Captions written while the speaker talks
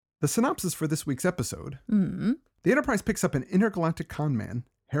The synopsis for this week's episode. Mm. The Enterprise picks up an intergalactic con man,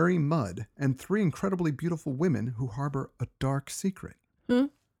 Harry Mudd, and 3 incredibly beautiful women who harbor a dark secret.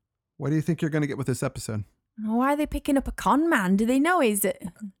 What do you think you're going to get with this episode? Why are they picking up a con man? Do they know he's a...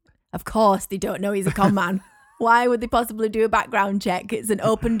 Of course they don't know he's a con man. Why would they possibly do a background check? It's an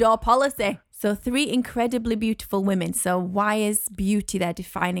open door policy. So 3 incredibly beautiful women. So why is beauty their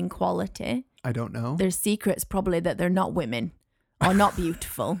defining quality? I don't know. Their secret's probably that they're not women or not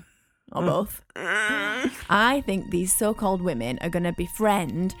beautiful or both. I think these so-called women are going to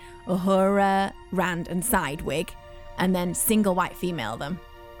befriend Uhura, Rand and Sidewig and then single white female them.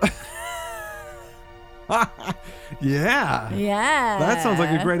 Yeah. Yeah. That sounds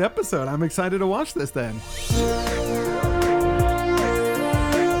like a great episode. I'm excited to watch this then.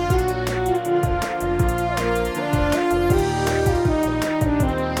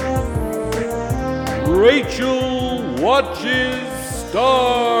 Rachel watches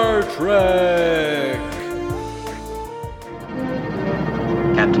Star Trek.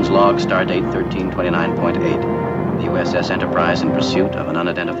 Captain's log, stardate 1329.8. The USS Enterprise in pursuit of an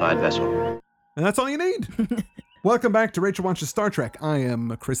unidentified vessel. And that's all you need. Welcome back to Rachel Watches Star Trek. I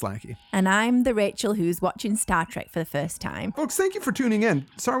am Chris Lackey. And I'm the Rachel who's watching Star Trek for the first time. Folks, thank you for tuning in.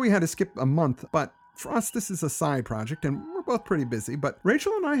 Sorry we had to skip a month, but for us, this is a side project, and we're both pretty busy. But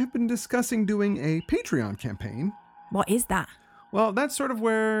Rachel and I have been discussing doing a Patreon campaign. What is that? Well, that's sort of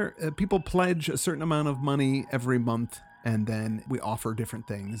where people pledge a certain amount of money every month, and then we offer different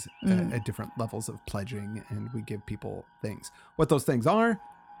things at different levels of pledging, and we give people things. What those things are,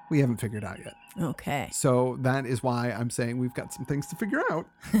 we haven't figured out yet. Okay. So that is why I'm saying we've got some things to figure out.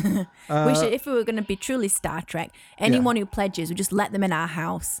 We should, if we were going to be truly Star Trek, anyone who pledges, we just let them in our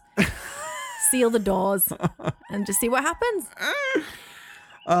house, seal the doors, and just see what happens.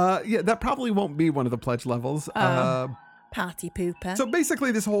 Yeah, that probably won't be one of the pledge levels. Party pooper. So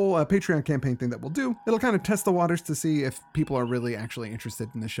basically this whole Patreon campaign thing that we'll do, it'll kind of test the waters to see if people are really actually interested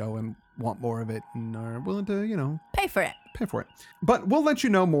in the show and want more of it and are willing to, Pay for it. pay for it. But we'll let you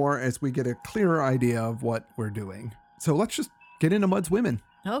know more as we get a clearer idea of what we're doing. So let's just get into Mudd's women.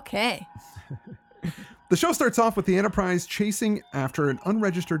 Okay. The show starts off with the Enterprise chasing after an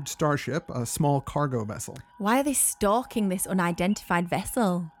unregistered starship, a small cargo vessel. Why are they stalking this unidentified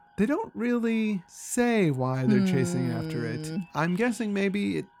vessel? They don't really say why they're chasing after it. I'm guessing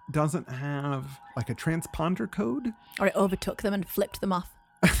maybe it doesn't have like a transponder code. Or it overtook them and flipped them off.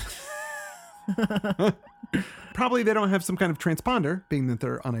 Probably they don't have some kind of transponder, being that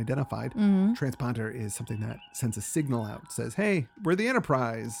they're unidentified. Transponder is something that sends a signal out, says, hey, we're the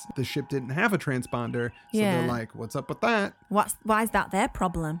Enterprise. The ship didn't have a transponder. So they're like, what's up with that? Why is that their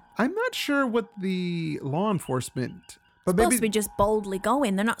problem? I'm not sure what the law enforcement... But Supposed to be just boldly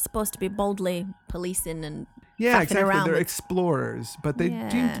going. They're not supposed to be boldly policing and yeah, faffing exactly. around They're with- explorers, but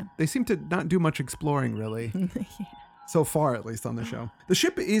they seem to not do much exploring, really. So far, at least on the show. The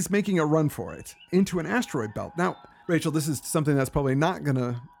ship is making a run for it into an asteroid belt. Now, Rachel, this is something that's probably not going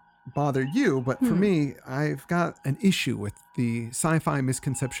to bother you, but for me, I've got an issue with the sci-fi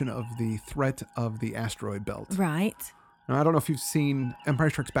misconception of the threat of the asteroid belt. Right. Now, I don't know if you've seen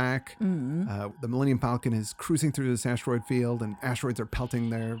Empire Strikes Back. The Millennium Falcon is cruising through this asteroid field, and asteroids are pelting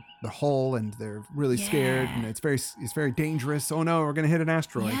their hull, and they're really scared, and it's very dangerous. Oh no, we're going to hit an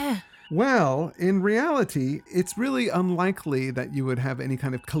asteroid. Yeah. Well, in reality, it's really unlikely that you would have any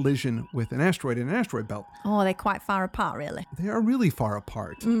kind of collision with an asteroid in an asteroid belt. Oh, they're quite far apart, really. They are really far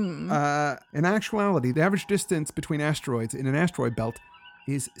apart. In actuality, the average distance between asteroids in an asteroid belt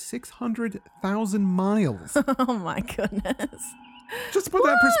is 600,000 miles. Oh my goodness. Just to put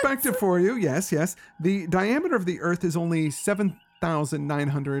that in perspective for you, yes. The diameter of the Earth is only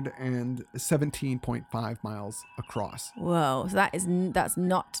 7,917.5 miles across. Whoa, so that's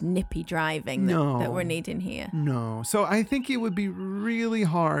not nippy driving that we're needing here. No. So I think it would be really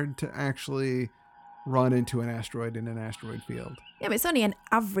hard to actually run into an asteroid in an asteroid field. Yeah, but it's only an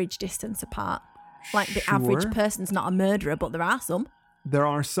average distance apart. Like the average person's not a murderer, but there are some. There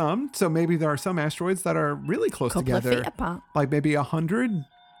are some. So maybe there are some asteroids that are really close Couple together. of feet apart. Like maybe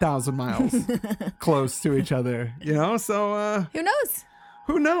 100,000 miles close to each other, So Who knows?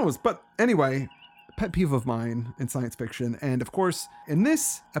 who knows? But anyway, pet peeve of mine in science fiction. And of course, in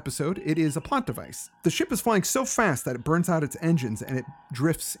this episode, it is a plot device. The ship is flying so fast that it burns out its engines and it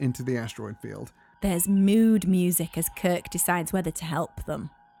drifts into the asteroid field. There's mood music as Kirk decides whether to help them.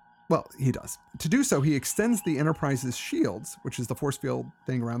 Well, he does. To do so, he extends the Enterprise's shields, which is the force field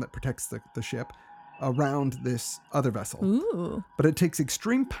thing around that protects the ship, around this other vessel. Ooh. But it takes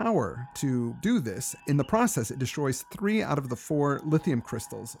extreme power to do this. In the process, it destroys 3 out of the 4 lithium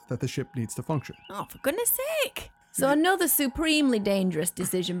crystals that the ship needs to function. Oh, for goodness sake. So another supremely dangerous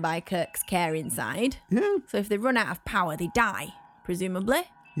decision by Kirk's caring side. Yeah. So if they run out of power, they die, presumably.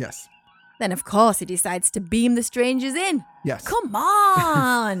 Yes. Then, of course, he decides to beam the strangers in. Yes. Come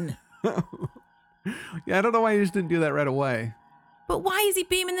on! Yeah, I don't know why he just didn't do that right away. But why is he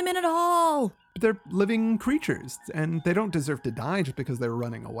beaming them in at all? They're living creatures, and they don't deserve to die just because they're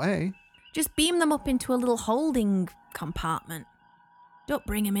running away. Just beam them up into a little holding compartment. Don't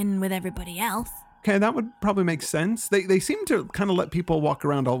bring them in with everybody else. Okay, that would probably make sense. They seem to kind of let people walk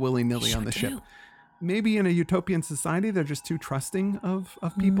around all willy-nilly on the Sure ship. do. Maybe in a utopian society, they're just too trusting of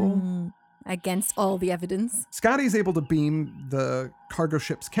people. Against all the evidence. Scotty's able to beam the cargo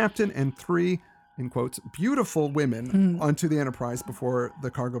ship's captain and 3, in quotes, beautiful women onto the Enterprise before the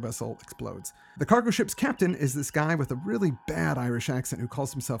cargo vessel explodes. The cargo ship's captain is this guy with a really bad Irish accent who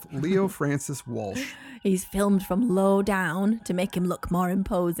calls himself Leo Francis Walsh. He's filmed from low down to make him look more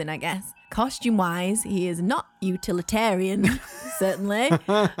imposing, I guess. Costume-wise, he is not utilitarian, certainly.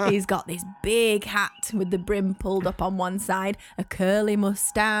 He's got this big hat with the brim pulled up on one side, a curly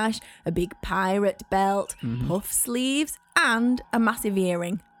moustache, a big pirate belt, puff sleeves, and a massive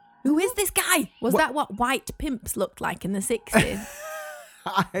earring. Who is this guy? Was that what white pimps looked like in the 60s?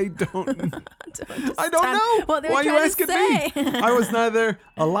 I don't I don't know. What they were Why are you trying to asking say. me? I was neither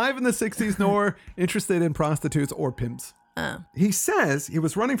alive in the 60s nor interested in prostitutes or pimps. Oh. He says he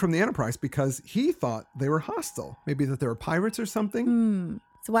was running from the Enterprise because he thought they were hostile. Maybe that they were pirates or something.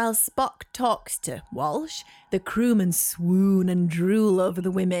 So while Spock talks to Walsh, the crewmen swoon and drool over the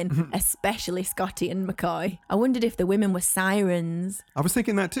women, especially Scotty and McCoy. I wondered if the women were sirens. I was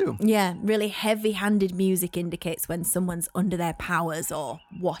thinking that too. Yeah, really heavy-handed music indicates when someone's under their powers or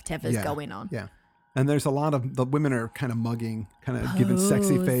whatever's going on. Yeah. And there's a lot of, the women are kind of mugging, kind of giving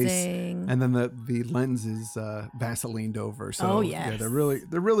sexy face. Posing. And then the lens is Vaselined over. So yes. yeah, they're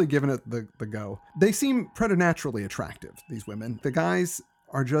really giving it the go. They seem preternaturally attractive, these women. The guys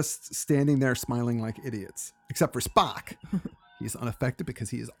are just standing there smiling like idiots. Except for Spock. He's unaffected because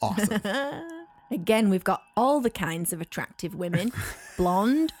he is awesome. Again, we've got all the kinds of attractive women.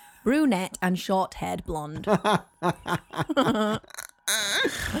 Blonde, brunette, and short-haired blonde.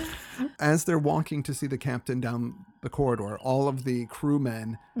 As they're walking to see the captain down the corridor, all of the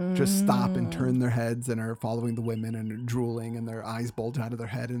crewmen just stop and turn their heads and are following the women and are drooling and their eyes bulge out of their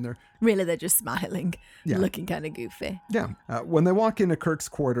head and they're... Really, they're just smiling, Yeah. looking kind of goofy. Yeah. When they walk into Kirk's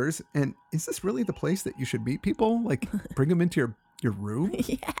quarters, and is this really the place that you should meet people? Like, bring them into your room?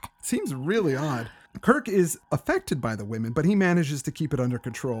 Yeah. Seems really odd. Kirk is affected by the women, but he manages to keep it under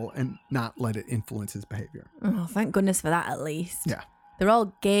control and not let it influence his behavior. Oh, thank goodness for that, at least. Yeah. They're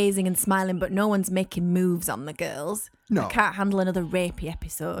all gazing and smiling, but no one's making moves on the girls. No. I can't handle another rapey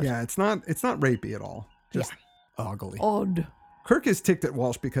episode. Yeah, it's not rapey at all. Just ugly. Odd. Kirk is ticked at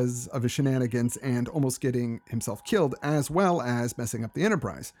Walsh because of his shenanigans and almost getting himself killed, as well as messing up the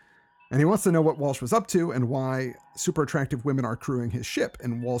Enterprise. And he wants to know what Walsh was up to and why super attractive women are crewing his ship.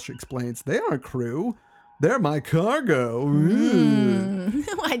 And Walsh explains, they aren't crew. They're my cargo.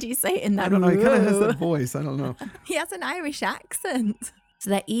 Why do you say it in that? I don't know. He kind of has "Ooh"? that voice. I don't know. He has an Irish accent. So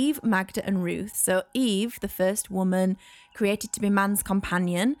they're Eve, Magda, and Ruth. So Eve, the first woman created to be man's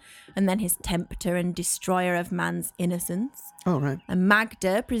companion, and then his tempter and destroyer of man's innocence. Oh, right. And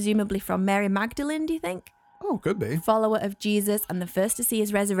Magda, presumably from Mary Magdalene, do you think? Oh, could be. Follower of Jesus and the first to see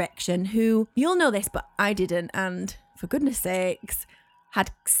his resurrection, who, you'll know this, but I didn't, and for goodness sakes, had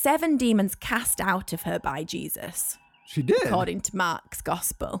 7 demons cast out of her by Jesus, She did. according to Mark's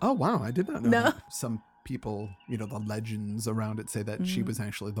gospel. Oh, wow. I did not know No. that. Some people, the legends around it say that she was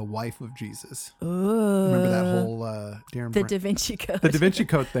actually the wife of Jesus. Remember that whole Darren The Brand- Da Vinci Code. the Da Vinci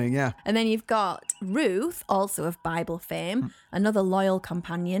Code thing, yeah. And then you've got Ruth, also of Bible fame, another loyal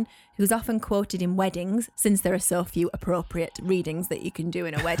companion who's often quoted in weddings, since there are so few appropriate readings that you can do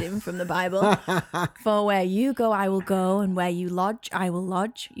in a wedding from the Bible. For where you go, I will go, and where you lodge, I will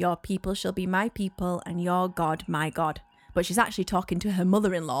lodge. Your people shall be my people, and your God, my God. But she's actually talking to her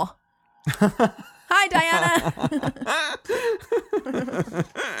mother-in-law. Hi, Diana.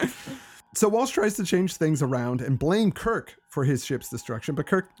 So Walsh tries to change things around and blame Kirk for his ship's destruction, but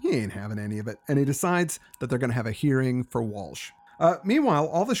Kirk, he ain't having any of it, and he decides that they're going to have a hearing for Walsh. Meanwhile,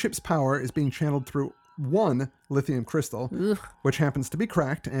 all the ship's power is being channeled through one lithium crystal, which happens to be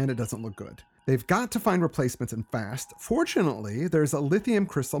cracked, and it doesn't look good. They've got to find replacements and fast. Fortunately, there's a lithium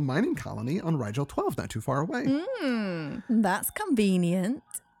crystal mining colony on Rigel 12, not too far away. That's convenient.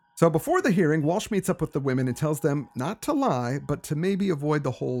 So before the hearing, Walsh meets up with the women and tells them not to lie, but to maybe avoid the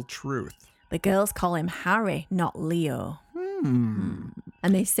whole truth. The girls call him Harry, not Leo. And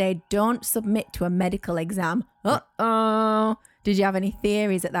they say, don't submit to a medical exam. Uh-oh. Did you have any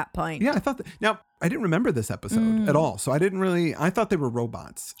theories at that point? Yeah, I thought that. Now, I didn't remember this episode at all. So I thought they were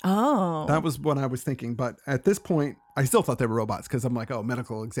robots. Oh. That was what I was thinking. But at this point, I still thought they were robots because I'm like, oh,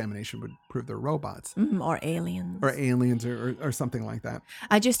 medical examination would prove they're robots. Or aliens. Or aliens or something like that.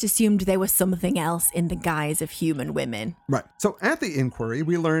 I just assumed they were something else in the guise of human women. Right. So at the inquiry,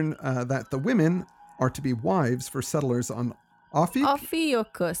 we learn that the women are to be wives for settlers on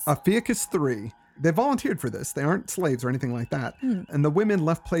Ophiuchus. Ophiuchus 3. They volunteered for this. They aren't slaves or anything like that. And the women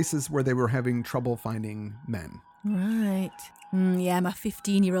left places where they were having trouble finding men. Right. Yeah, my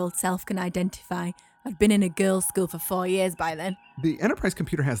 15-year-old self can identify. I'd been in a girls' school for 4 years by then. The Enterprise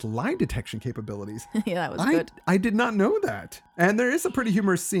computer has lie detection capabilities. Yeah, that was good. I did not know that. And there is a pretty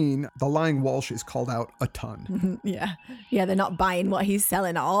humorous scene. The lying Walsh is called out a ton. Yeah, they're not buying what he's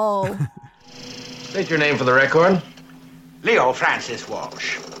selling at all. State your name for the record. Leo Francis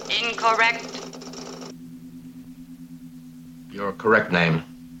Walsh. Incorrect. Your correct name.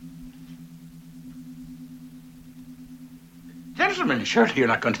 Gentlemen, surely you're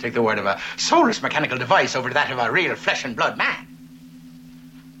not going to take the word of a soulless mechanical device over that of a real flesh and blood man.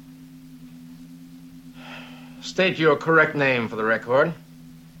 State your correct name for the record.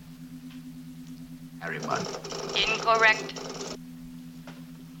 Harry Mudd. Incorrect.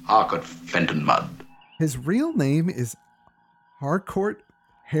 Harcourt Fenton Mudd. His real name is Harcourt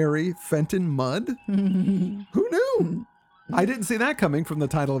Harry Fenton Mudd? Who knew? I didn't see that coming from the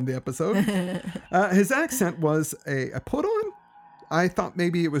title of the episode. His accent was a put-on. I thought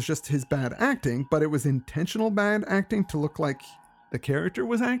maybe it was just his bad acting, but it was intentional bad acting to look like the character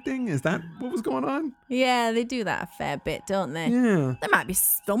was acting. Is that what was going on? Yeah, they do that a fair bit, don't they? Yeah. There might be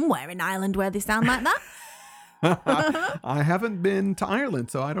somewhere in Ireland where they sound like that. I haven't been to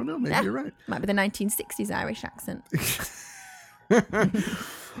Ireland, so I don't know. Maybe you're right. Might be the 1960s Irish accent.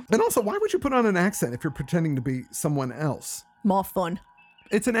 And also, why would you put on an accent if you're pretending to be someone else? More fun.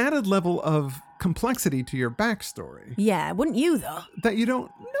 It's an added level of complexity to your backstory Yeah, wouldn't you though? that you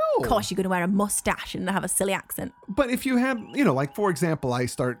don't know. Of course you're going to wear a mustache and have a silly accent. But if you had, like, for example, I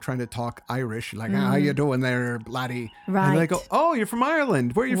start trying to talk Irish, like, how you doing there, laddie? And they Right. go, oh, you're from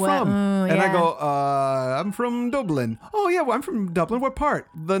Ireland. Where are you Well, from? And I yeah. go, I'm from Dublin. Oh, yeah, well, I'm from Dublin. What part?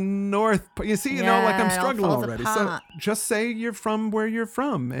 The north. You see, like, I'm Yeah, it all struggling falls already. apart. So just say you're from where you're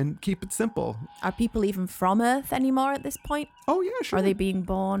from and keep it simple. Are people even from Earth anymore at this point? Oh, yeah, sure. Are they being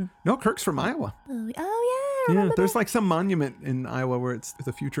born? No, Kirk's from Iowa. Oh yeah, I Yeah, remember there's like some monument in Iowa where it's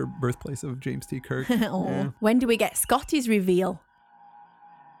the future birthplace of James T. Kirk. that. Oh. Yeah. When do we get Scotty's reveal?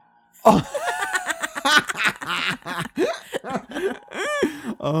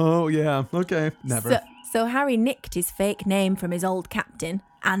 Oh, yeah. Okay. Never. So Harry nicked his fake name from his old captain.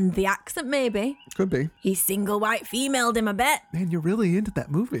 And the accent, maybe. Could be. He single white femaled him, I bet. Man, you're really into that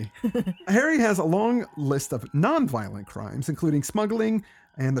movie. Harry has a long list of non-violent crimes, including smuggling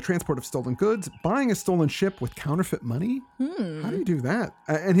and the transport of stolen goods, buying a stolen ship with counterfeit money. How do you do that?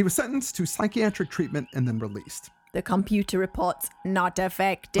 And he was sentenced to psychiatric treatment and then released. The computer reports not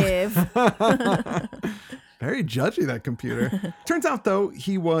effective. Very judgy, that computer. Turns out, though,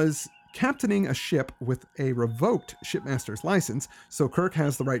 he was captaining a ship with a revoked shipmaster's license, so Kirk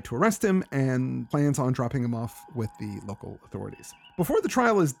has the right to arrest him and plans on dropping him off with the local authorities. Before the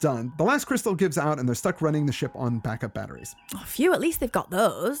trial is done, the last crystal gives out and they're stuck running the ship on backup batteries. Oh, phew, at least they've got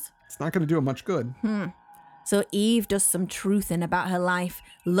those. It's not going to do him much good. So Eve does some truthing about her life,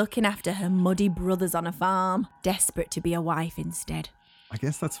 looking after her muddy brothers on a farm, desperate to be a wife instead. I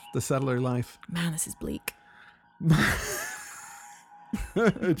guess that's the settler life. Man, this is bleak.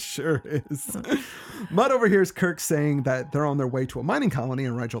 It sure is. Mudd overhears Kirk saying that they're on their way to a mining colony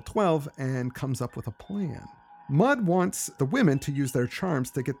in Rigel 12 and comes up with a plan. Mudd wants the women to use their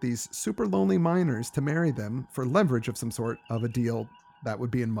charms to get these super lonely miners to marry them for leverage of some sort of a deal that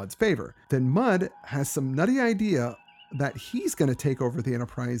would be in Mudd's favor. Then Mudd has some nutty idea that he's going to take over the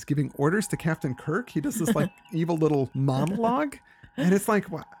Enterprise, giving orders to Captain Kirk. He does this like evil little monologue. And it's like,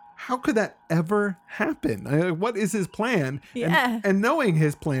 how could that ever happen? What is his plan? Yeah. And knowing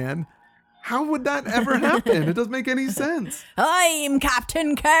his plan, how would that ever happen? It doesn't make any sense. I'm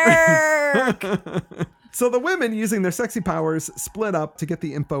Captain Kirk! So the women, using their sexy powers, split up to get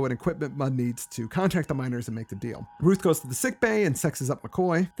the info and equipment Mudd needs to contact the miners and make the deal. Ruth goes to the sickbay and sexes up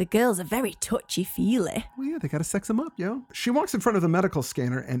McCoy. The girls are very touchy-feely. Well, yeah, they gotta sex him up, yo. She walks in front of the medical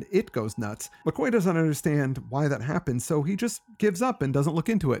scanner and it goes nuts. McCoy doesn't understand why that happened, so he just gives up and doesn't look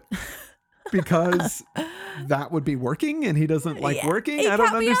into it. Because that would be working and he doesn't like Yeah, working. he I don't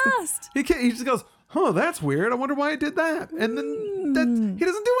can't be understand. asked. He just goes, huh, that's weird. I wonder why I did that. And then he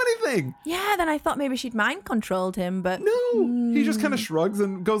doesn't do anything. nothing. Yeah, then I thought maybe she'd mind controlled him, but No, he just kind of shrugs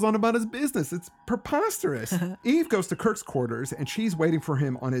and goes on about his business. It's preposterous. Eve goes to Kirk's quarters and she's waiting for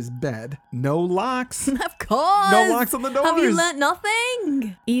him on his bed. No locks. of course. No locks on the doors. Have you learnt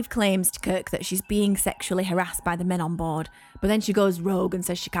nothing? Eve claims to Kirk that she's being sexually harassed by the men on board, but then she goes rogue and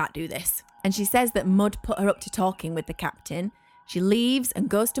says she can't do this. And she says that Mud put her up to talking with the captain. She leaves and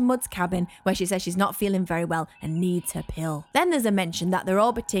goes to Mud's cabin, where she says she's not feeling very well and needs her pill. Then there's a mention that they're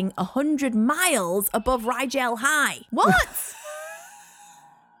orbiting 100 miles above Rigel High. What?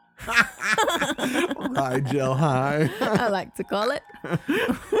 Rigel High. I like to call it.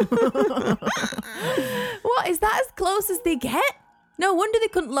 What, is that as close as they get? No wonder they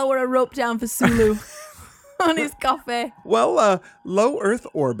couldn't lower a rope down for Sulu on his coffee. Well, low Earth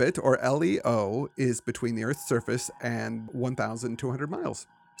orbit, or LEO, is between the Earth's surface and 1,200 miles.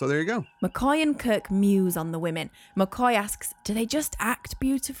 So there you go. McCoy and Kirk muse on the women. McCoy asks, do they just act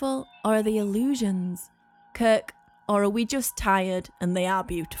beautiful, or are they illusions? Kirk, or are we just tired and they are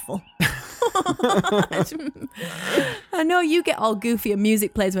beautiful? I know you get all goofy and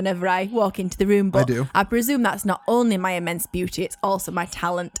music plays whenever I walk into the room, but I do. I presume that's not only my immense beauty, it's also my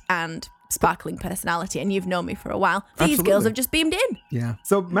talent and sparkling personality, and you've known me for a while. These Absolutely. girls have just beamed in. Yeah.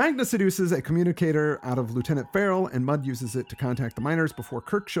 So Magna seduces a communicator out of Lieutenant Farrell, and Mud uses it to contact the miners before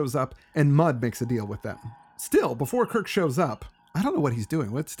Kirk shows up, and Mud makes a deal with them. Still, before Kirk shows up, I don't know what he's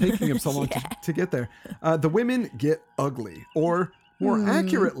doing. What's taking him so long to get there? The women get ugly, or more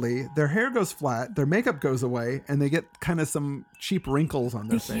accurately, their hair goes flat, their makeup goes away, and they get kind of some cheap wrinkles on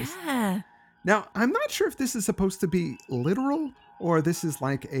their face. Yeah. Now, I'm not sure if this is supposed to be literal, or this is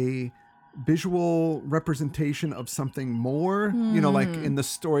like a visual representation of something more. You know, like in the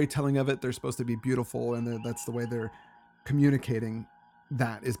storytelling of it, they're supposed to be beautiful, and that's the way they're communicating.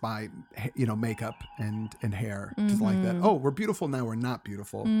 That is by, you know, makeup and hair, just like that. Oh, we're beautiful now, we're not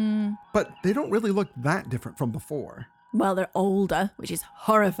beautiful. But they don't really look that different from before. Well, they're older, which is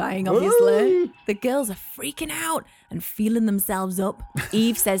horrifying, obviously. The girls are freaking out and feeling themselves up.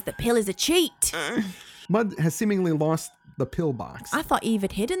 Eve says the pill is a cheat. Mud has seemingly lost the pill box. I thought Eve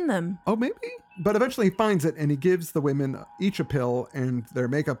had hidden them. Oh, maybe? But eventually he finds it, and he gives the women each a pill, and their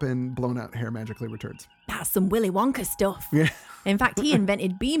makeup and blown out hair magically returns. That's some Willy Wonka stuff. Yeah. In fact, he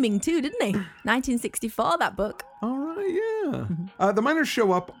invented beaming too, didn't he? 1964, that book. All right, yeah. The miners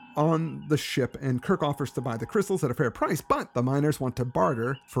show up on the ship, and Kirk offers to buy the crystals at a fair price, but the miners want to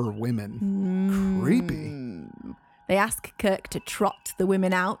barter for women. Creepy. They ask Kirk to trot the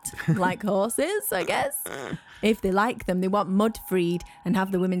women out like horses, I guess. If they like them, they want Mud freed and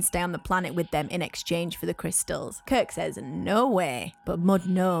have the women stay on the planet with them in exchange for the crystals. Kirk says no way, but Mud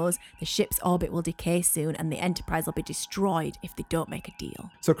knows the ship's orbit will decay soon and the Enterprise will be destroyed if they don't make a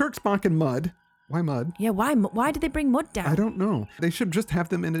deal. So Kirk, Spock, and Mud. Why Mud? Yeah, why did they bring Mud down? I don't know. They should just have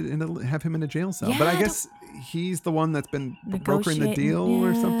them have him in a jail cell. Yeah, but I guess he's the one that's been brokering the deal Negotiating,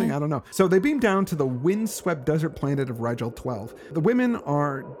 or yeah. something. I don't know. So they beam down to the windswept desert planet of Rigel 12. The women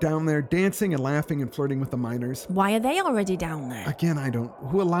are down there dancing and laughing and flirting with the miners. Why are they already down there? Again,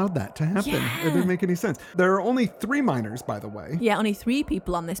 who allowed that to happen? Yeah. It didn't make any sense. There are only 3 miners, by the way. Yeah, only 3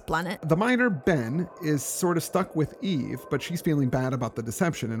 people on this planet. The miner, Ben, is sort of stuck with Eve, but she's feeling bad about the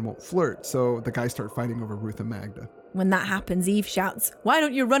deception and won't flirt. So the guys start fighting over Ruth and Magda. When that happens, Eve shouts, "Why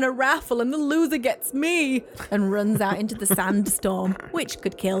don't you run a raffle and the loser gets me?" and runs out into the sandstorm, which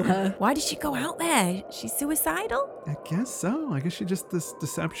could kill her. Why did she go out there? She's suicidal? I guess so. I guess this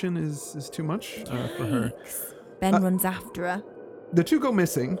deception is too much for her. Ben runs after her. The 2 go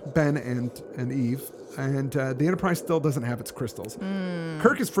missing, Ben and Eve, and the Enterprise still doesn't have its crystals.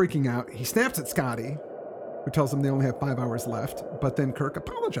 Kirk is freaking out. He snaps at Scotty, who tells him they only have 5 hours left, but then Kirk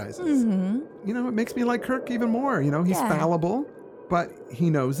apologizes. You know, it makes me like Kirk even more. You know, he's fallible, but he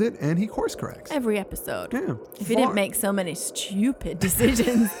knows it and he course corrects. Every episode. Yeah. If he didn't make so many stupid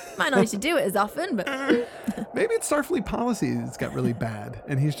decisions, might not need to do it as often, but... Maybe it's Starfleet policy that's got really bad,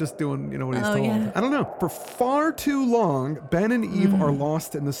 and he's just doing, what he's told. Yeah. I don't know. For far too long, Ben and Eve are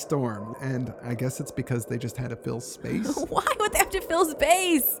lost in the storm, and I guess it's because they just had to fill space. Why would they have to fill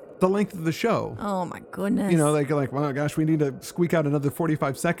space? The length of the show. Oh my goodness. You know, they go like, well, gosh, we need to squeak out another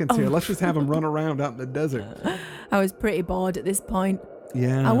 45 seconds here. Let's just have them run around out in the desert. I was pretty bored at this point.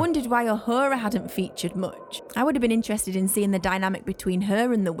 Yeah. I wondered why Uhura hadn't featured much. I would have been interested in seeing the dynamic between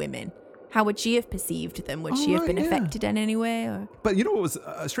her and the women. How would she have perceived them? Would she have been affected in any way? Or? But you know what was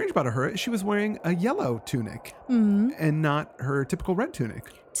strange about her? She was wearing a yellow tunic and not her typical red tunic.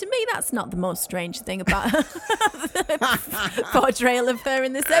 To me, that's not the most strange thing about the portrayal of her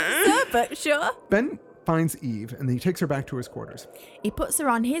in this episode, but sure. Ben finds Eve, and then he takes her back to his quarters. He puts her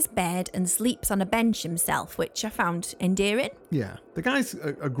on his bed and sleeps on a bench himself, which I found endearing. Yeah, the guy's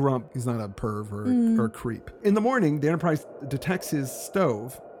a grump. He's not a perv or a creep. In the morning, the Enterprise detects his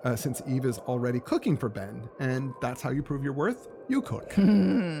stove, since Eve is already cooking for Ben, and that's how you prove your worth. You cook.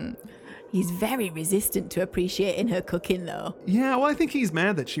 He's very resistant to appreciating her cooking, though. Yeah, well, I think he's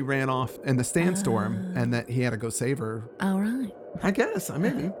mad that she ran off in the sandstorm and that he had to go save her. All right. I guess,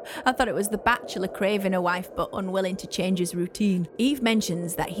 maybe. I thought it was the bachelor craving a wife but unwilling to change his routine. Eve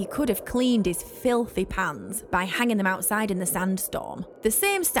mentions that he could have cleaned his filthy pans by hanging them outside in the sandstorm. The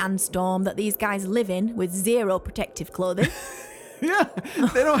same sandstorm that these guys live in with zero protective clothing. Yeah,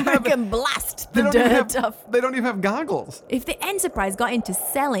 they don't have... can blast the dirt off. They don't even have goggles. If the Enterprise got into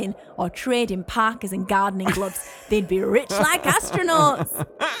selling or trading parkas and gardening gloves, they'd be rich like astronauts.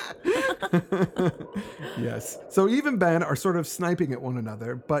 Yes. So Eve and Ben are sort of sniping at one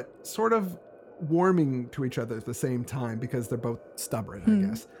another, but sort of warming to each other at the same time because they're both stubborn, I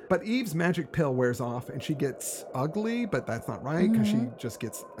guess. But Eve's magic pill wears off and she gets ugly, but that's not right because she just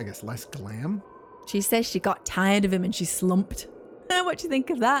gets, I guess, less glam. She says she got tired of him and she slumped. What do you think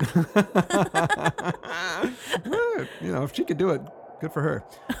of that? If she could do it, good for her.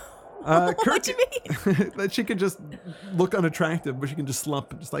 What do you mean? That she can just look unattractive, but she can just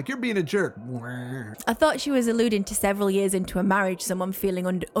slump, just like, you're being a jerk. I thought she was alluding to several years into a marriage, someone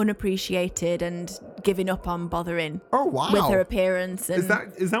feeling unappreciated and giving up on bothering with her appearance. And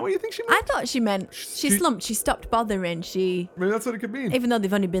Is that what you think she meant? I thought she meant she slumped, she stopped bothering, Maybe that's what it could mean. even though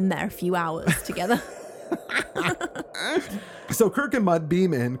they've only been there a few hours together. So Kirk and Mudd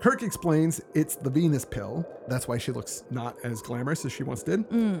beam in. Kirk explains it's the Venus pill. That's why she looks not as glamorous as she once did.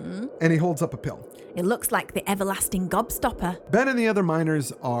 And he holds up a pill. It looks like the everlasting gobstopper. Ben and the other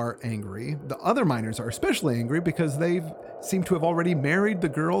miners are angry. The other miners are especially angry because they seem to have already married the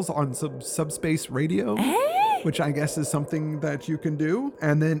girls on subspace radio. Which I guess is something that you can do.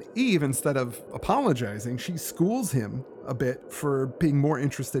 And then Eve, instead of apologizing, she schools him a bit for being more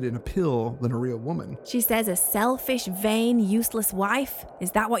interested in a pill than a real woman. She says a selfish, vain, useless wife.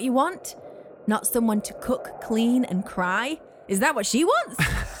 Is that what you want? Not someone to cook, clean, and cry? Is that what she wants?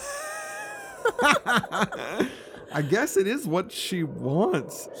 I guess it is what she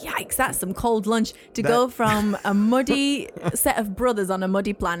wants. Yikes, that's some cold lunch to go from a muddy set of brothers on a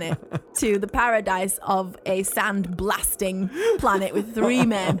muddy planet to the paradise of a sand blasting planet with 3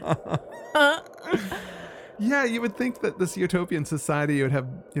 men. Yeah, you would think that this utopian society would have,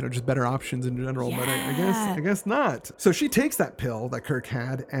 just better options in general, but I guess not. So she takes that pill that Kirk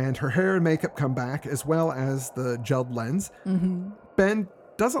had, and her hair and makeup come back, as well as the gelled lens. Ben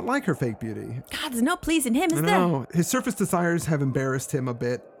doesn't like her fake beauty. God, there's no pleasing him, is there? No, his surface desires have embarrassed him a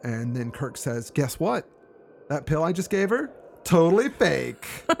bit, and then Kirk says, guess what? That pill I just gave her? Totally fake.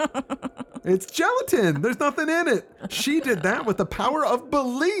 It's gelatin. There's nothing in it. She did that with the power of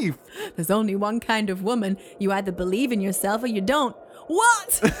belief. There's only one kind of woman. You either believe in yourself or you don't.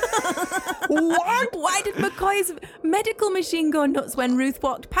 What? What? Why did McCoy's medical machine go nuts when Ruth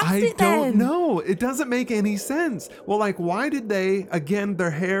walked past it then? I don't know. It doesn't make any sense. Well, why did they, again,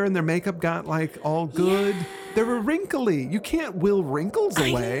 their hair and their makeup got, all good? Yeah. They were wrinkly. You can't will wrinkles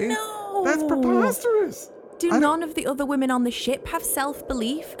away. I know. That's preposterous. Do none of the other women on the ship have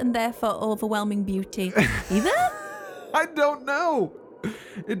self-belief and therefore overwhelming beauty either? I don't know.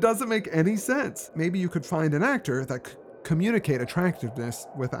 It doesn't make any sense. Maybe you could find an actor that could communicate attractiveness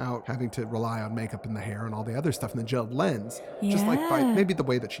without having to rely on makeup and the hair and all the other stuff in the gelled lens. Just by maybe the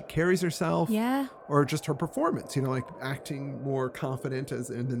way that she carries herself. Yeah. Or just her performance, acting more confident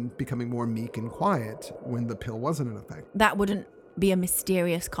and then becoming more meek and quiet when the pill wasn't in effect. That wouldn't be a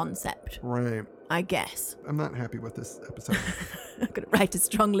mysterious concept. Right. I guess. I'm not happy with this episode. I'm going to write a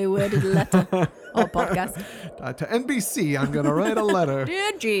strongly worded letter or podcast. To NBC, I'm going to write a letter.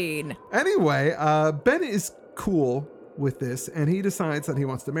 Dear Gene. Anyway, Ben is cool with this, and he decides that he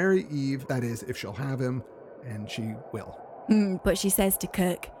wants to marry Eve. That is, if she'll have him, and she will. But she says to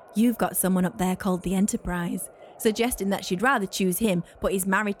Kirk, you've got someone up there called the Enterprise, suggesting that she'd rather choose him, but he's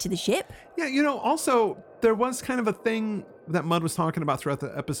married to the ship. Yeah, also, there was kind of a thing that Mudd was talking about throughout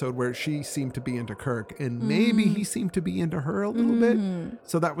the episode where she seemed to be into Kirk, and maybe he seemed to be into her a little bit.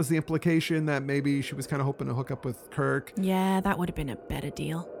 So that was the implication that maybe she was kind of hoping to hook up with Kirk. Yeah, that would have been a better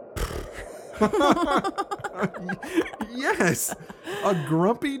deal. Yes, a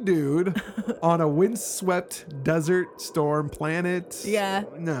grumpy dude on a windswept desert storm planet. Yeah.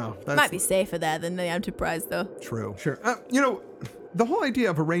 No, that's Might be safer there than the Enterprise, though. True. Sure. The whole idea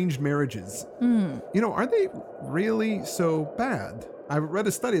of arranged marriages, are they really so bad? I read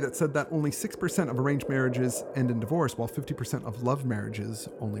a study that said that only 6% of arranged marriages end in divorce, while 50% of love marriages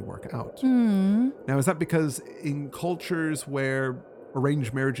only work out. Now, is that because in cultures where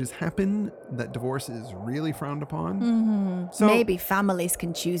arranged marriages happen, that divorce is really frowned upon? So Maybe families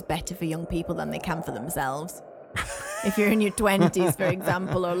can choose better for young people than they can for themselves. If you're in your 20s, for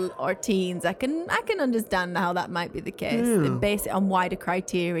example, or teens, I can understand how that might be the case. They base it on wider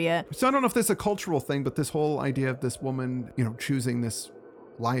criteria. So I don't know if this is a cultural thing, but this whole idea of this woman, choosing this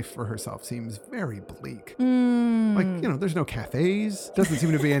life for herself seems very bleak. Like, there's no cafes, doesn't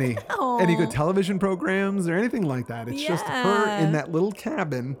seem to be any good television programs or anything like that. It's just her in that little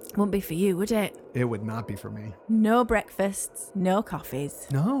cabin. Wouldn't be for you, would it? It would not be for me. No breakfasts, no coffees,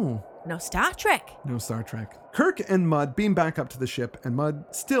 No Star Trek. No Star Trek. Kirk and Mudd beam back up to the ship, and Mudd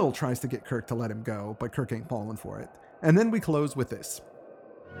still tries to get Kirk to let him go, but Kirk ain't falling for it. And then we close with this.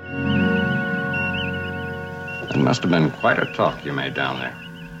 It must have been quite a talk you made down there.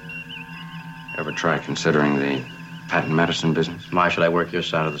 Ever try considering the patent medicine business? Why should I work your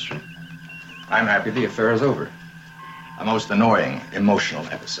side of the street? I'm happy the affair is over. A most annoying, emotional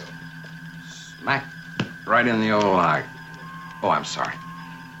episode. Smack right in the old eye. Oh, I'm sorry.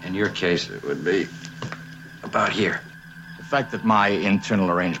 In your case, it would be about here. The fact that my internal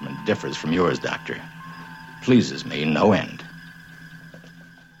arrangement differs from yours, Doctor, pleases me no end.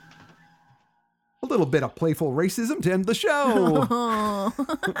 A little bit of playful racism to end the show.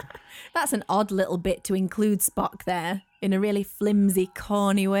 That's an odd little bit to include Spock there in a really flimsy,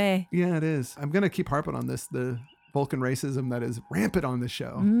 corny way. Yeah, it is. I'm going to keep harping on this, the Vulcan racism that is rampant on this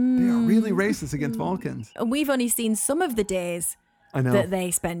show. They are really racist against Vulcans. And we've only seen some of the days I know. that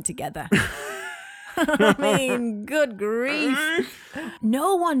they spend together. I mean, good grief.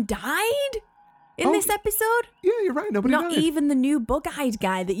 No one died in this episode? Yeah, you're right. Nobody Not died. even the new bug-eyed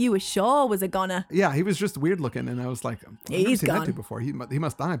guy that you were sure was a goner. Yeah, he was just weird looking, and I was like, I've never He's seen gone. that dude before. He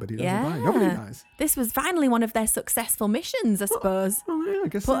must die, but he doesn't Yeah. die. Nobody dies. This was finally one of their successful missions, I suppose. Oh, yeah, I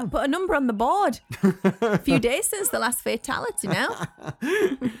guess so. Put a number on the board. A few days since the last fatality now.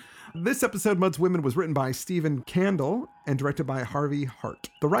 This episode, Mudd's Women, was written by Stephen Candle and directed by Harvey Hart.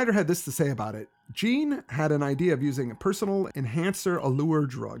 The writer had this to say about it. Gene had an idea of using a personal enhancer allure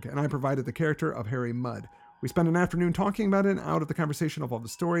drug, and I provided the character of Harry Mudd. We spent an afternoon talking about it, and out of the conversation evolved the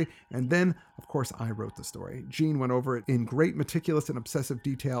story, and then, of course, I wrote the story. Gene went over it in great, meticulous, and obsessive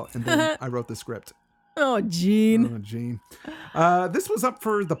detail, and then I wrote the script. Oh, Gene. Oh, Gene. This was up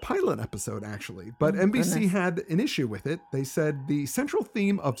for the pilot episode, actually, but NBC had an issue with it. They said the central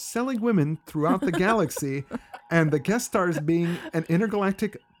theme of selling women throughout the galaxy and the guest stars being an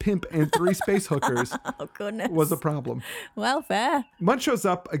intergalactic pimp and 3 space hookers Oh, goodness. was a problem. Well, fair. Mudd shows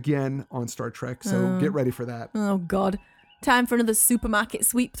up again on Star Trek, so get ready for that. Oh, God. Time for another supermarket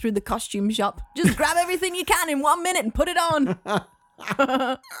sweep through the costume shop. Just grab everything you can in 1 minute and put it on.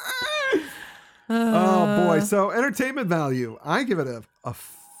 Oh, boy. So entertainment value, I give it a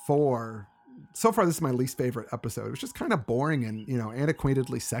 4. So far, this is my least favorite episode. It was just kind of boring and,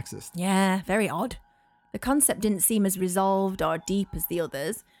 antiquatedly sexist. Yeah, very odd. The concept didn't seem as resolved or deep as the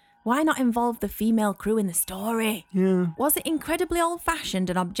others. Why not involve the female crew in the story? Yeah. Was it incredibly old-fashioned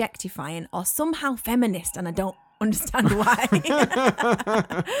and objectifying, or somehow feminist, and I don't understand why?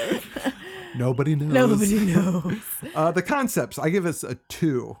 Nobody knows. Nobody knows. The concepts, I give this a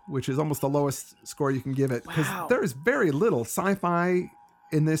 2, which is almost the lowest score you can give it, because there is very little sci-fi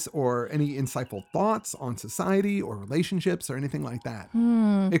in this or any insightful thoughts on society or relationships or anything like that.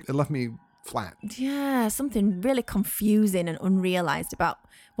 It left me flat. Yeah, something really confusing and unrealized about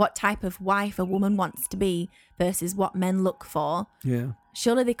what type of wife a woman wants to be versus what men look for. Yeah.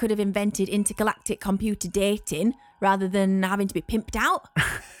 Surely they could have invented intergalactic computer dating rather than having to be pimped out.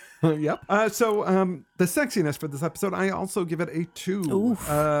 Yep. So the sexiness for this episode, I also give it a 2.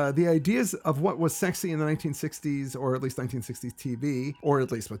 The ideas of what was sexy in the 1960s, or at least 1960s TV, or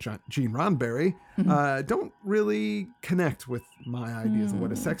at least with Gene Roddenberry, don't really connect with my ideas of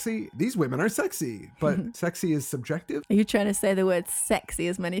what is sexy. These women are sexy, but sexy is subjective. Are you trying to say the word sexy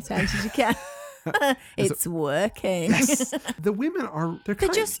as many times as you can? It's working. Yes. The women are, they're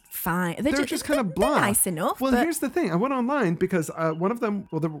just fine. They're just kind of blah. They're nice enough. Well, but here's the thing. I went online because one of them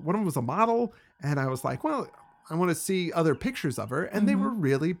was a model, and I was like, well, I want to see other pictures of her, and they were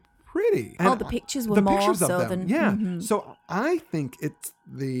really pretty. And the pictures were more so than... Yeah. So I think it's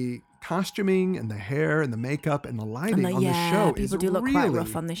the costuming and the hair and the makeup and the lighting on the show people do look quite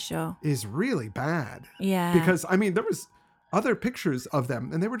rough on this show. Is really bad. Yeah. Because, I mean, there was other pictures of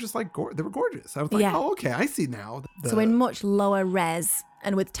them, and they were just like, they were gorgeous. I was like, oh, okay, I see now. So in much lower res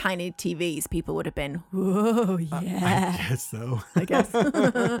and with tiny TVs, people would have been, whoa, yeah. I guess so. I guess.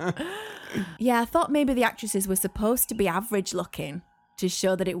 Yeah, I thought maybe the actresses were supposed to be average looking, to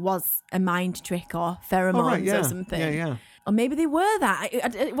show that it was a mind trick or pheromones or something. Yeah. Or maybe they were that.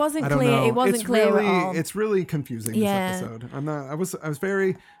 It wasn't I don't clear. know. It wasn't It's clear really, at all. It's really confusing, this episode. I was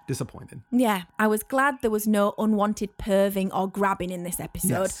very disappointed. Yeah, I was glad there was no unwanted perving or grabbing in this episode.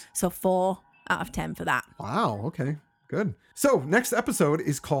 Yes. So 4 out of 10 for that. Wow. Okay. Good. So next episode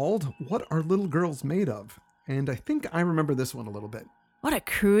is called "What Are Little Girls Made Of?" And I think I remember this one a little bit. What a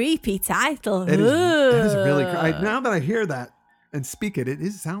creepy title. It is really. Now that I hear that and speak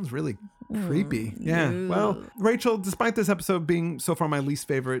it sounds really creepy. Yeah. Well, Rachel, despite this episode being so far my least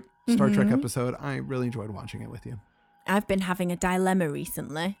favorite Star Trek episode, I really enjoyed watching it with you. I've been having a dilemma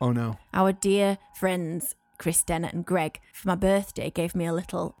recently. Oh no. Our dear friends, Chris Dennett and Greg, for my birthday gave me a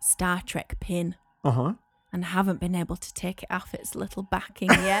little Star Trek pin. Uh-huh. And I haven't been able to take it off its little backing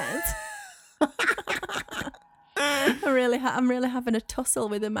yet. I'm really having a tussle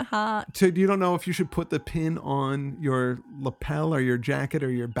within my heart. So you don't know if you should put the pin on your lapel or your jacket or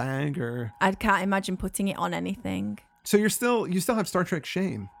your bag or... I can't imagine putting it on anything. So you still have Star Trek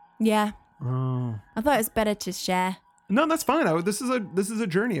shame. Yeah. Oh. I thought it was better to share. No, that's fine. This is a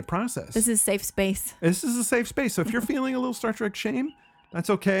journey, a process. This is safe space. This is a safe space. So if you're feeling a little Star Trek shame, that's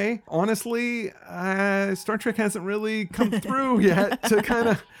okay. Honestly, Star Trek hasn't really come through yet to kind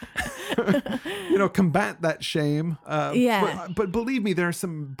of, combat that shame. But believe me, there are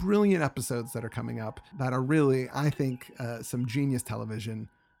some brilliant episodes that are coming up that are really, I think, some genius television.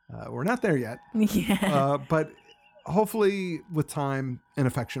 We're not there yet. Yeah. But hopefully with time and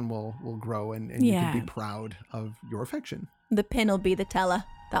affection will grow and you can be proud of your affection. The pin will be the teller.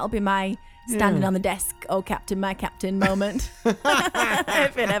 That'll be my standing on the desk, oh captain, my captain moment.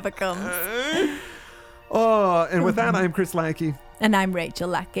 If it ever comes. Oh, and with that, I'm Chris Lackey. And I'm Rachel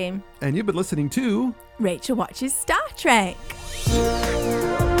Lackey. And you've been listening to Rachel Watches Star Trek.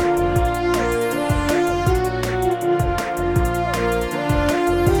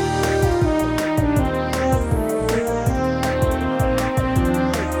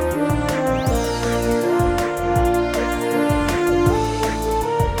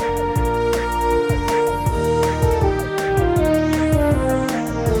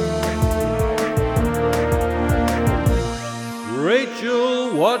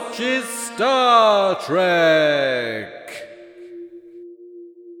 Rachel Watches Star Trek.